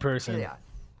a bad person. Yeah.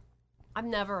 I've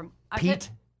never. I've Pete? hit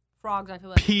frogs. I feel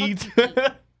like Pete. Fuck you,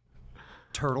 Pete.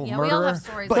 Turtle Yeah, we all murderer. have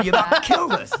stories But like you that. about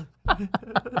killed us.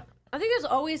 I think there's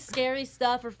always scary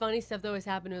stuff or funny stuff that always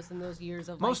happened to us in those years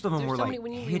of. Most of them there's were so like many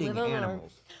when you hitting relive them, or-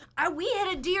 animals. We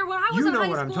hit a deer when I was You in know high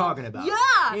what school. I'm talking about.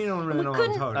 Yeah. You don't really we know what I'm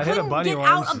couldn't, talking I hit a couldn't bunny get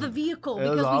once. out of the vehicle It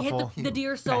was because we awful. hit the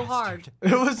deer so hard.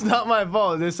 It was not my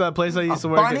fault. This place I used to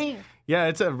work at. bunny? Yeah,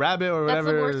 it's a rabbit or That's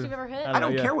whatever. the worst you've ever hit? I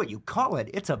don't know, care what you call it.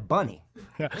 It's a bunny.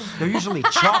 They're usually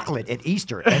chocolate at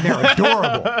Easter, and they're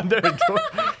adorable.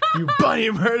 You bunny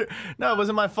murder. No, it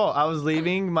wasn't my fault. I was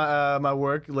leaving my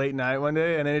work late night one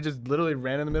day, and then it just literally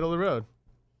ran in the middle of the road.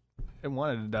 It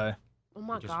wanted to die. Oh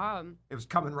my god! It was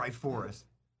coming right for us.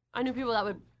 I knew people that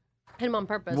would hit him on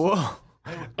purpose. Whoa.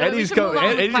 we Eddie's should move on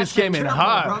with Eddie just came in questions.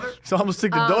 hot. brother. So I almost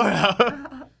took the door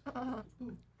out.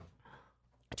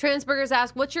 Transburgers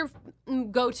ask, "What's your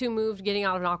go-to move getting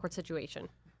out of an awkward situation?"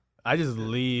 I just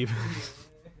leave.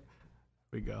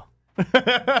 We go.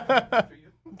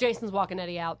 Jason's walking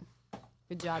Eddie out.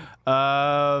 Good job.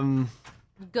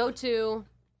 Go to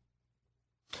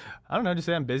I don't know. Just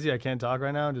say I'm busy. I can't talk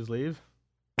right now, and just leave.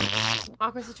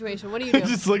 awkward situation. What do you do?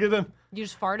 Just look at them You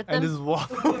just fart at and them. just walk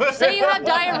away. Say you have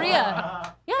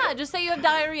diarrhea. Yeah, just say you have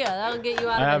diarrhea. That'll get you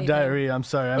out I of have anything. diarrhea. I'm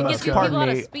sorry. I It must gets you go. people out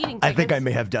of speeding I think I tickets.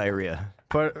 may have diarrhea.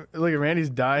 Look at Randy's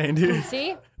dying, dude.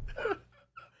 See?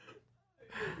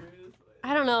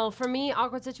 I don't know. For me,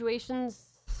 awkward situations,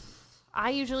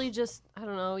 I usually just, I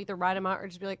don't know, either write them out or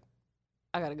just be like,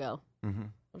 I gotta go. Mm-hmm.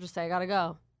 I'll just say, I gotta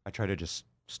go. I try to just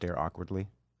stare awkwardly.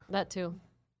 That too.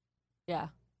 Yeah.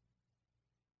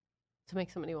 To make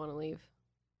somebody want to leave.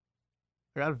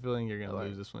 I got a feeling you're gonna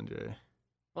lose this one, Jay.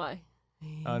 Why?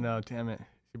 Oh no, damn it,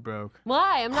 she broke.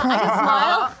 Why? I'm not. I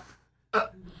can smile.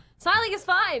 Smiling is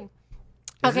fine.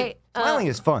 Okay. Smiling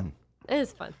is fun. It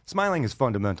is fun. Smiling is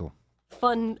fundamental.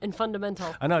 Fun and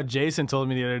fundamental. I know Jason told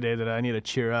me the other day that I need to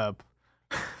cheer up.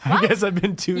 I guess I've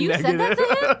been too You negative. said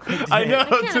that to him? I know. I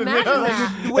can't imagine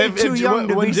that. Way too young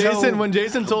to be so When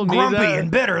Jason told me grumpy that,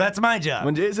 and bitter. That's my job.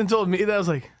 when Jason told me that, I was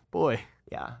like, boy,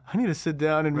 Yeah. I need to sit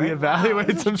down and Right?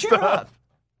 reevaluate Wow, some cheer stuff. up.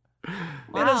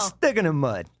 Man, Wow. it's sticking in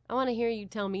mud. I want to hear you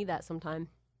tell me that sometime.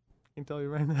 I can tell you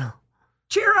right now.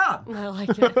 Cheer up. I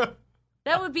like it.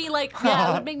 That would be like,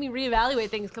 yeah, it would make me reevaluate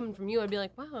things coming from you. I'd be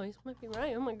like, wow, he might be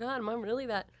right. Oh my God, am I really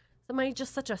that? Am I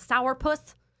just such a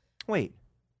sourpuss? Wait.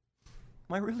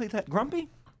 Am I really that grumpy?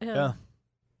 Yeah.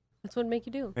 That's what it'd make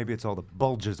you do. Maybe it's all the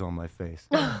bulges on my face.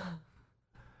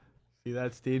 See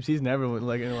that, Steve? She's never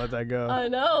gonna let that go. I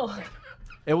know.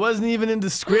 It wasn't even in the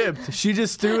script. She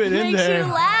just threw it It in makes there.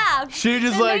 you laugh. She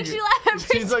just It like makes you laugh every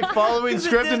she's like time. following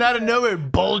script and out of nowhere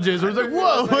it bulges. It was like,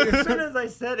 whoa. As soon as I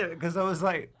said it, because I was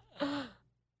like, because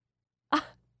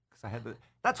I had the.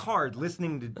 That's hard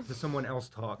listening to someone else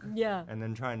talk. Yeah. And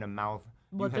then trying to mouth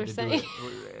What you had they're to do saying.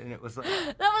 it, and it was like,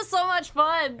 That was so much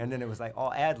fun. and then it was like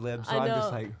all ad lib. So I I'm know.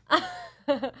 just like,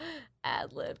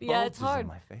 Ad lib. Yeah, it's bulges hard. in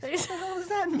my face. What the hell does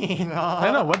that mean?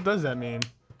 I know, what does that mean?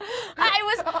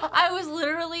 I was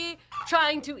literally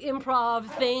trying to improv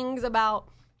things about.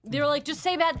 They were like, just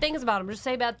say bad things about him. Just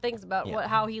say bad things about Yeah.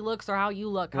 how he looks or how you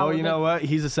look. Well, you know what?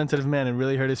 He's a sensitive man and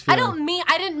really hurt his feelings.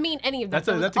 I didn't mean any of that. That's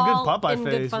That a was good all Popeye in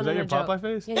good face. fun Was that and your a joke. Popeye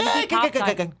face? Yeah, you beat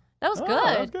Popeye. That was Oh, good.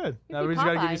 that was good. You Now we beat just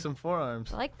gotta give you Popeye. some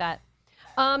forearms. I like that.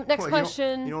 Next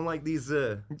question. You don't like these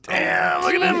Damn,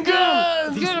 look at them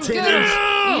guns! Good 'em, 10 good 'em. inch-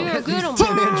 You're a good 'em.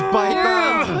 10-inch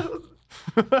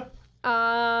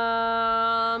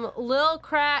bike. Lil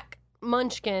Crack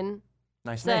Munchkin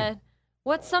Nice name. said,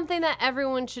 "What's something that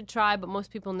everyone should try but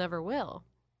most people never will?"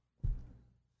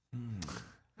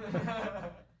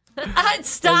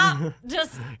 Stop.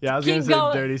 Just Yeah, I was keep gonna say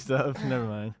going. dirty stuff. Never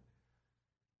mind.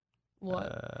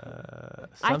 What?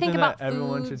 Something I think about that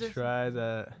everyone foods should or try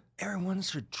that Everyone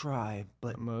should try,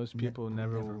 but most people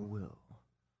never will. will.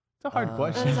 It's a hard That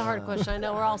question. is a hard question. I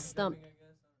know we're all stumped.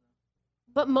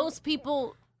 But most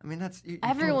people, I mean, that's you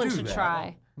everyone can do should that.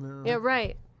 try. No. Yeah,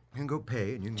 right. You can go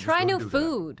pay and you can just Try go new do that.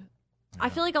 food. I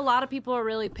feel like a lot of people are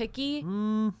really picky,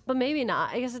 Mm, but maybe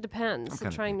not. I guess it depends. I'm So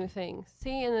kinda trying new things.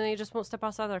 See, and then they just won't step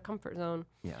outside their comfort zone.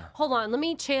 Yeah, Hold on, let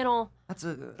me channel. that's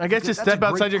a. I guess just step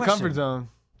outside your comfort zone.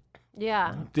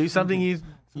 Yeah. Do something you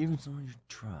Someone should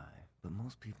try, but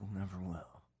most people never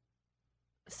will.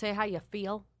 Say how you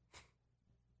feel.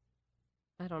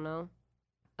 I don't know.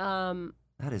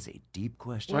 That is a deep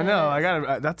question. I know. I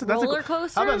gotta. That's a. Roller How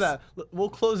coasters? about that? We'll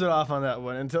close it off on that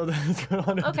one until then. Let's go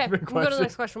on to a Okay, we'll different go to the question.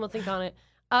 next question. We'll think on it.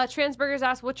 Transburgers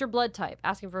asked, "What's your blood type?"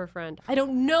 Asking for a friend. I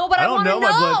don't know, but I, I don't want to know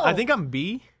know. my blood. I think I'm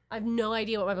B. I have no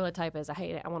idea what my blood type is. I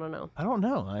hate it. I want to know. I don't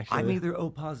know actually. I'm either O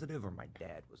positive or my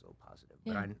dad was O positive,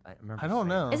 but Yeah. I remember. I don't saying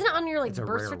know. that. Isn't it on your It's a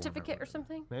birth rare one, certificate I or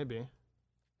something? Maybe.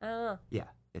 Yeah,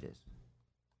 it is.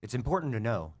 It's important to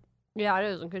know Yeah, it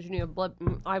is. In case you need a blood,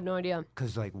 I have no idea.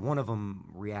 because like one of them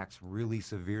reacts really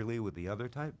severely with the other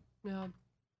type. Yeah.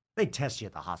 They test you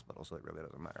at the hospital, so it really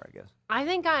doesn't matter, I guess. I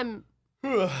think I'm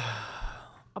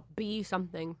a B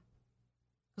something.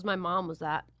 Because my mom was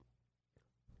that.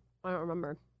 I don't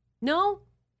remember. No?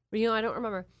 I don't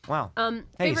remember. Wow. Hey,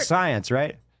 Favorite... science,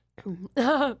 right?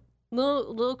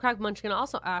 Little Crack Munchkin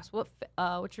also asked, what's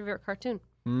your favorite cartoon?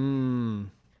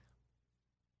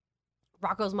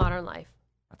 Rocko's Modern Life.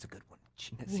 That's a good one.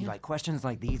 See, like questions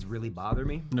like these really bother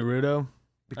me. Naruto.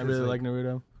 Because, I really like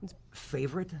Naruto.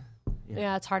 favorite.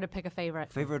 Yeah, it's hard to pick a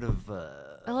favorite. Favorite of.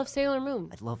 I love Sailor Moon.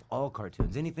 I love all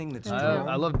cartoons. Anything that's Me too. drawn.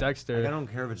 I love Like, Dexter. I don't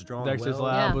care if it's drawn Dexter's well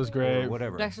Lab Yeah. was or great.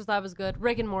 whatever. Dexter's Lab is good.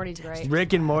 Rick and Morty's great.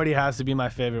 Rick and Morty has to be my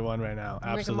favorite one right now.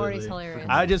 Absolutely. Rick and Morty's hilarious.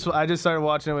 I just started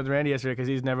watching it with Randy yesterday because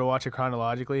he's never watched it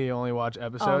chronologically. He only watched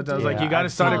episodes. I was dude. like, you got to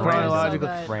I've start it seen it. chronologically.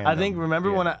 So good. I think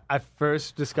remember when I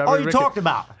first discovered. Oh, you Rick talked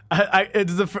about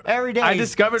it's the every day. I he's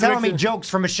discovered telling Rick me and- jokes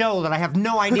from a show that I have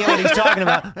no idea what he's talking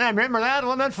about. Hey, remember that?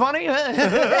 Wasn't that funny?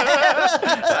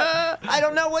 I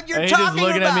don't know what you're and he's talking just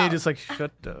looking about. at me, just like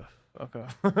shut the fuck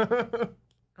up.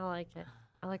 I like it.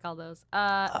 I like all those.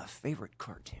 A favorite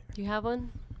cartoon. Do you have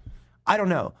one? I don't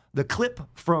know. The clip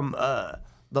from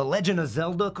the Legend of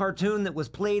Zelda cartoon that was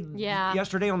played Yeah.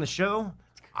 yesterday on the show.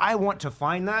 I want to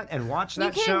find that and watch that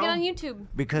you can show get on YouTube.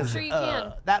 because I'm sure you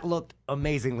can. that looked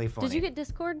amazingly funny. Did you get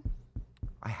Discord?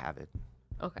 I have it.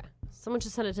 Okay. Someone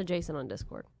should send it to Jason on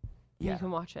Discord. Yeah. You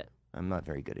can watch it. I'm not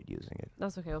very good at using it.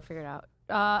 That's okay. We'll figure it out.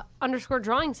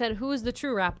 _drawing said, "Who is the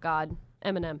true rap god?"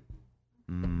 Eminem.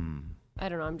 I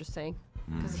don't know. I'm just saying.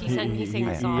 because he sang the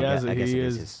he song. has I it, guess he it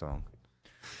is is. his song.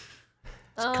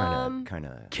 It's kind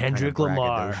of Kendrick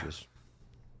Lamar.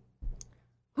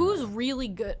 Who's really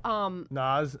good?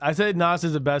 Nas. I said Nas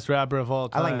is the best rapper of all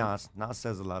I time. like Nas. Nas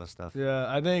says a lot of stuff. Yeah,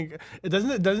 I think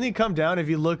doesn't he come down if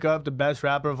you look up the best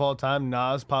rapper of all time?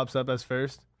 Nas pops up as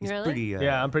first. He's Really? pretty.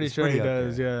 Yeah, I'm pretty he's sure he up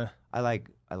does. there. Yeah, I like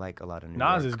a lot of New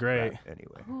Nas York is great. rap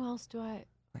anyway. Who else do I?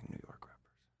 Like New York rappers.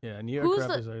 yeah. New York Who's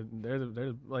rappers are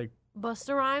they're like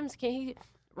Busta Rhymes? Can he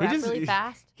rap just- really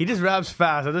fast? he just raps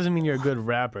fast. That doesn't mean you're a good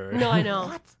rapper. No, I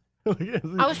know.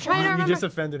 I was trying to You remember- just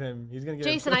offended him. He's gonna get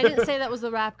Jason, I didn't say that was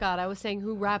the rap god. I was saying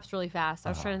who raps really fast. I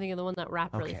was trying to think of the one that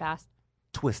rapped really Okay. fast.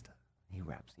 Twista. He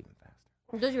raps even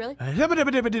faster. Does he really?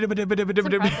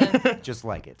 impressive. Just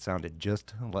like it. Sounded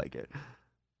just like it.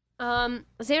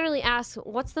 Xanderly asks,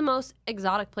 what's the most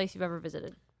exotic place you've ever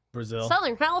visited? Brazil.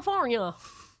 Southern California.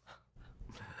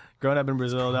 Growing up in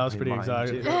Brazil, that was pretty Probably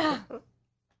mine, exotic. too.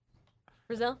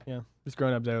 Brazil? Yeah, just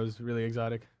growing up there was really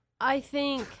exotic. I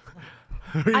think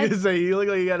What are you gonna say? You look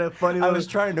like you got a funny I little was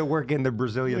trying to work in the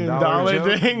Brazilian dollar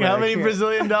joke, thing. but How I many can't.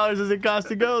 Brazilian dollars does it cost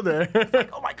to go there?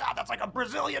 Oh my God, that's like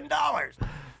 $1 billion.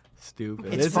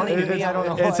 Stupid. It's funny to me, I don't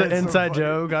know It's why an it's so inside funny.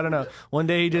 joke. I don't know. One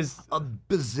day he just. A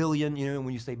bazillion, you know,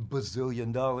 when you say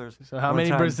bazillion dollars. So how One many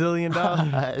time- Brazilian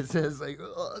dollars? It says like,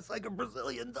 oh, it's like $1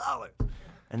 Brazilian.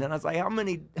 And then I was like, how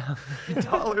many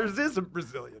dollars is $1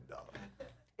 Brazilian?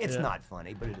 It's Yeah. not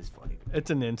funny, but it is funny. It's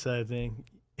an inside thing.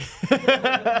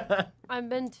 I've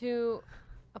been to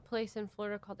a place in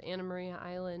Florida called Anna Maria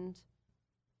Island.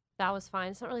 That was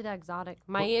fine. It's not really that exotic.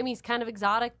 Miami's kind of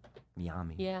exotic.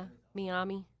 Miami. Yeah,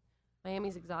 Miami.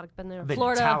 Miami's exotic. Been there. Been to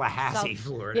Florida. Tallahassee, South-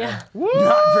 Florida. Yeah.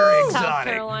 Not very South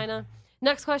exotic. Carolina.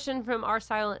 Next question from R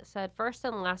Silent said, first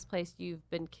and last place you've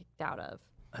been kicked out of.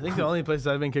 I think the only places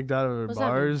I've been kicked out of are What's that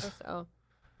mean? bars. First- oh.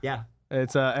 Yeah.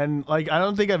 It's and like I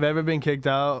don't think I've ever been kicked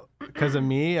out because of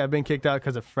me. I've been kicked out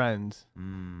because of friends.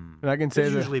 And I can say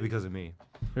It's that usually because of me.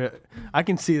 I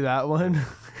can see that one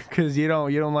because you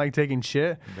don't like taking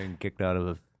shit. I've been kicked out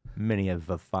of many of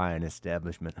a fine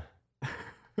establishment.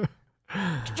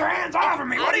 Get your hands off of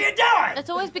me! What are you doing? It's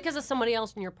always because of somebody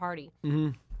else in your party.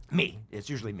 Me. It's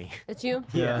usually me. It's you?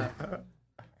 Yeah.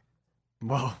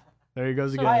 Whoa. There he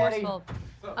goes So again. forceful.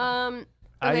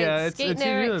 Okay, Yeah, it's Skate usually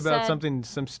Narek about said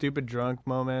some stupid drunk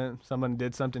moment. Someone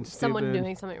did something stupid. someone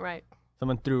doing something right.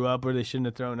 Someone threw up where they shouldn't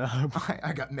have thrown up.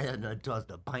 I got mad and I tossed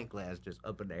a pint glass just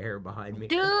up in the air behind me.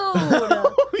 Dude!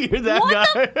 You're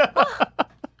that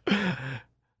guy.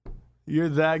 You're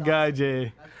that guy,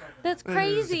 Jay. That's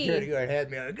Security crazy. guard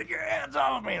had me on, get your hands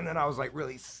off of me, and then I was like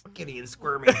really skinny and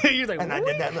squirmy. You're like, and I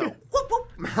did that little whoop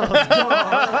whoop.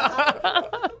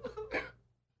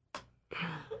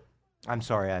 I'm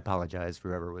sorry, I apologize for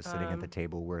whoever was sitting at the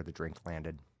table where the drink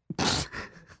landed.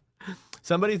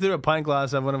 Somebody threw a pint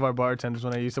glass at one of our bartenders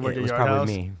when I used to work It at was Yard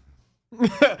probably House.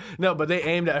 me. No, but they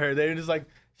aimed at her. They were just like,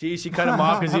 she cut him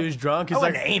off because he was drunk. He's I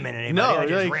wasn't like, aiming at anybody. no, I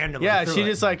just like, randomly yeah, threw she it.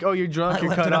 just like, oh, you're drunk, I you're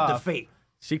left cut it up to off. fate.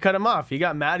 She cut him off. He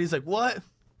got mad. He's like, what?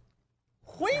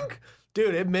 Wink.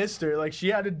 Dude, it missed her. Like she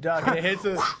had to duck, and it hits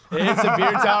the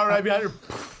beer tower right behind her.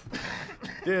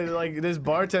 Dude, like this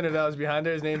bartender that was behind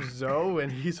her, his name's Zoe,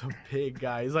 and he's a big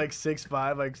guy. He's like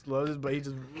 6'5", like slow, but he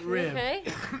just ripped. Okay.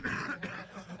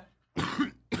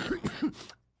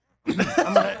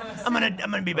 I'm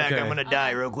gonna be back. Okay. I'm gonna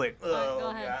die real quick. Go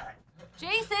ahead.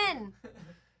 Jason!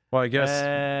 Well, I guess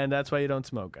And that's why you don't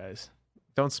smoke, guys.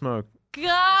 don't smoke.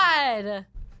 God!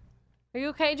 Are you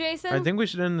okay, Jason? I think we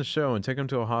should end the show and take him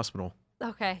to a hospital.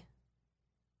 Okay.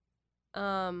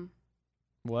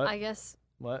 What? I guess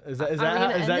What is that? Is Are we that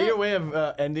gonna is end that it? your way of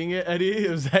ending it, Eddie?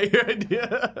 Is that your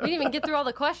idea? we didn't even get through all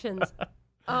the questions.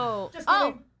 Oh.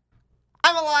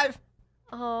 I'm alive.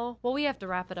 Oh. Well, we have to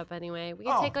wrap it up anyway. We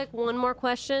can take like one more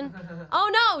question.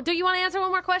 Oh no! Do you want to answer one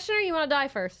more question, or you want to die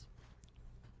first?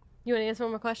 You want to answer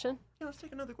one more question? Yeah, let's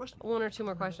take another question. One or two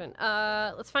more question.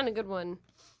 Let's find a good one.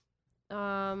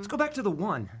 Let's go back to the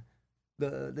one,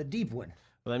 the deep one.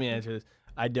 Let me answer this.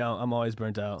 I don't. I'm always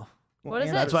burnt out. What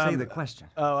is it? That's why why I'm- the question.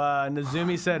 Oh,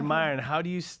 Nazumi said, Myron, how do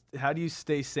you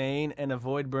stay sane and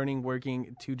avoid burning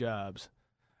working 2 jobs?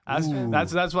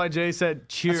 That's why Jay said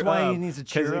cheer That's up. why he needs to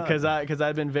cheer up. Because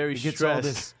I've been very He gets all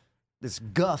stressed. this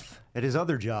guff at his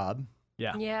other job,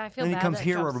 Yeah. Yeah, I feel and bad. he comes that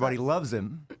here job where everybody sucks. loves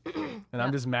him, And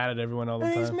I'm just mad at everyone all the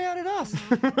and he's time. mad at us.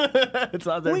 It's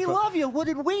not their We fault. love you. What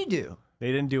did we do?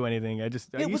 They didn't do anything. I It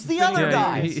used was to the think- other Yeah,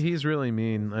 guys. he's really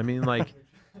mean. I mean, like,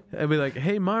 I'd be like,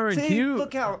 hey, Myron, See, can you?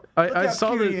 look how I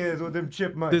saw cute that he is with them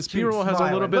chipmunks. this B-roll has a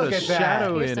little bit of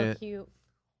shadow You're in so it. cute.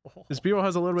 This B-roll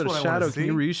has a little bit That's of what I wanna shadow. Can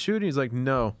you see. reshoot? And he's like,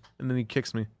 no. And then he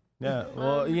kicks me. Yeah.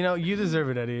 Well, you deserve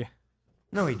it, Eddie.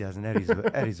 No, he doesn't.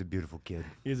 Eddie's a beautiful kid.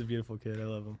 He's a beautiful kid. I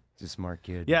love him. He's a smart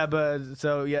kid. Yeah, but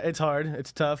so yeah, it's hard.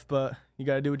 It's tough, but you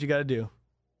gotta do what you gotta do.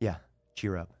 Yeah.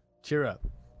 Cheer up. Cheer up.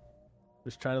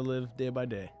 Just trying to live day by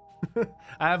day.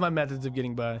 I have my methods of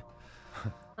getting by.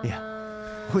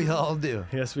 We all do.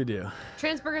 Yes, we do.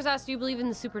 Transburgers asked, do you believe in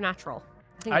the supernatural?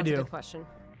 I think I that's a do. good question.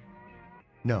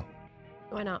 No,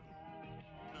 Why not?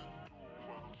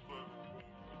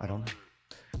 I don't know.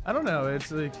 I don't know.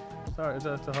 It's like it's hard. It's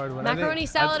a hard one. Macaroni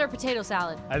salad or potato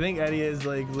salad? I think Eddie is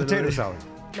like literally Potato salad.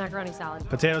 Macaroni salad.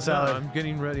 Potato No, salad. I'm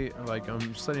getting ready. Like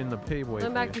I'm setting the paveway. Going For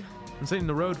back you. to- I'm setting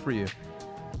the road for you.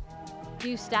 Do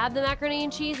you stab the macaroni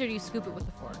and cheese or do you scoop it with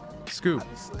a fork? Scoop.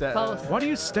 Both. Why do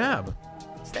you stab?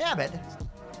 Stab it.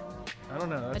 I don't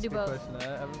know. That's do a good both. question.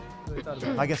 I haven't really thought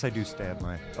about it. I guess I do stab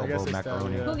my guess elbow I stab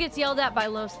macaroni. it, yeah. Who gets yelled at by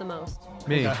Los the most?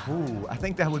 Me. Ooh, I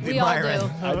think that would be We all Myron. do.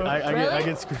 I Really?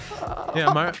 get screwed.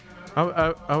 Yeah, Myron.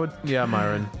 I would. Yeah,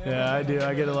 Myron. Yeah, I do.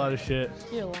 I get a lot of shit,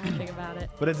 You're laughing about it.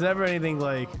 but it's never anything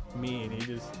like mean. He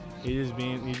just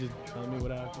telling me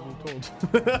what I have to be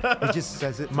told. He just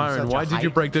says it. from Myron, such a why did you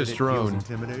height break that this it feels drone?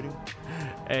 Intimidating.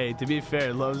 Hey, to be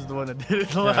fair, Love's the one that did it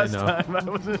the Yeah, I last know.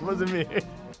 time. It wasn't me.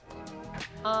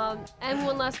 And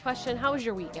one last question. How was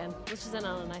your weekend? Let's just end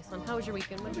on a nice one. How was your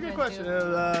weekend? What That's a did you good guys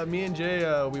question. do? Me and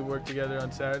Jay, we worked together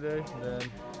on Saturday.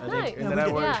 Nice. And then I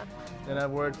worked. Yeah. Then I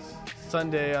worked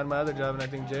Sunday on my other job, and I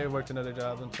think Jay worked another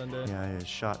job on Sunday.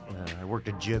 Yeah, I worked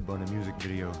a jib on a music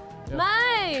video. Yeah.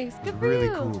 Nice. It Good was for really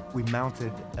you. cool. We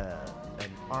mounted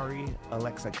an Ari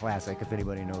Alexa Classic, if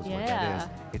anybody knows what that Yeah. is.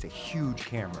 It's a huge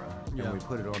camera, Yeah. and we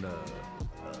put it on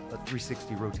a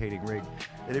 360 rotating rig.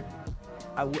 And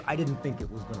I didn't think it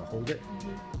was gonna hold it,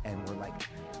 and we're like,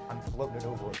 I'm floating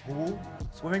over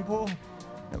a swimming pool.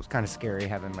 It was kind of scary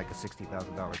having like a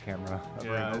 $60,000 camera.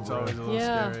 hovering Yeah, it's over always a little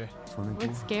Yeah. scary. swimming pool.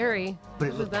 It's scary. But it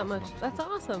It was looked that awesome. much. It was That's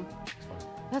cool. awesome. It's fun.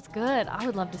 That's good. I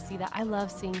would love to see that. I love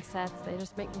seeing sets. They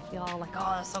just make me feel all like,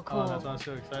 oh, that's so cool. Oh, that's why I'm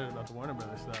so excited about the Warner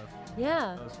Brothers stuff.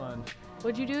 Yeah. That was fun.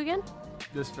 What'd you do again?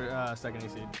 Just for second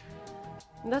AC.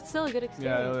 That's still a good Yeah,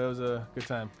 experience. it was a good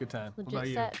time. Good time. What about Legit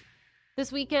you? set.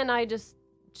 This weekend, I just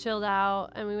chilled out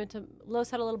and we went to Los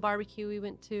had a little barbecue. We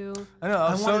went to. I know.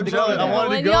 I was so wanted to go jealous. I there.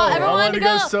 wanted to go. Yeah, I everyone wanted to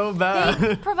go so They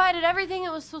bad. provided everything.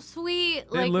 It was so sweet.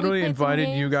 They Like, we literally played some invited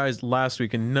you games. guys last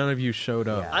week, and none of you showed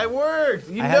up. Yeah. I worked.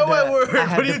 You had know to- I worked. I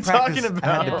had What are to you practice- talking I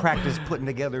had about? to Yeah. practice putting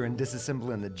together and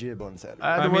disassembling the jib on Saturday.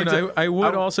 I had I to mean, work I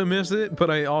would I- also miss it, but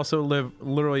I also live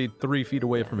literally 3 feet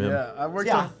away from him. Yeah, I worked.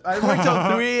 Yeah. Till, I worked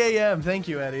till 3 a.m. Thank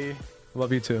you, Eddie.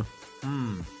 Love you too.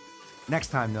 Next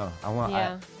time, though, I want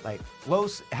Yeah. like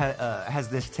Los has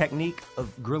this technique of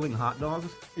grilling hot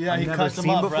dogs. Yeah, I've he never cuts them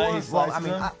seen up, before. right? He Well, I slices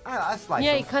mean, them? I slice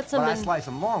Yeah, them. he cuts them but I in- slice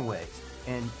them long ways,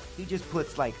 and he just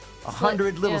puts like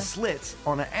 100 little yeah. slits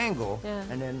on an angle, Yeah.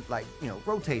 and then like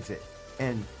rotates it,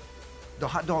 and the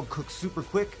hot dog cooks super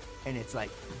quick, and it's like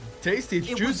Tasty. It's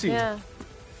It was- juicy. Yeah.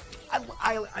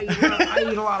 I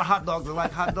eat a lot of hot dogs. I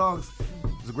like hot dogs.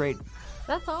 It's great.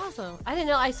 That's awesome. I didn't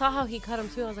know. I saw how he cut them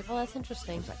too. I was like, oh, that's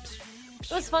interesting.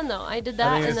 It was fun though. I did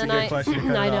that, think and it's a then good question to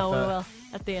cut I it know off we at. will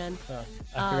at the end. Oh,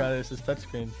 I forgot this is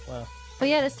touchscreen. Wow. But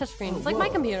yeah, it's touchscreen. It's like my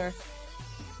computer.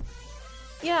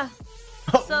 Yeah.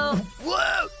 So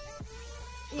Whoa!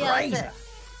 yeah, that's it.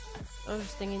 I was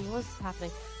just thinking, what's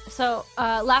happening? So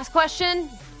last question.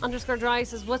 _dry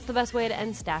says, what's the best way to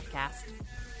end Staffcast?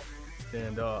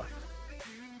 Stand off.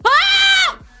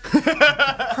 Ah!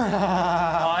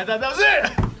 Oh, I thought that was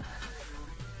it.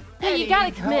 Hey, you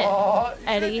gotta commit, Oh,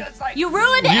 Eddie. it's like- You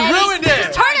ruined it. You Eddie. ruined it.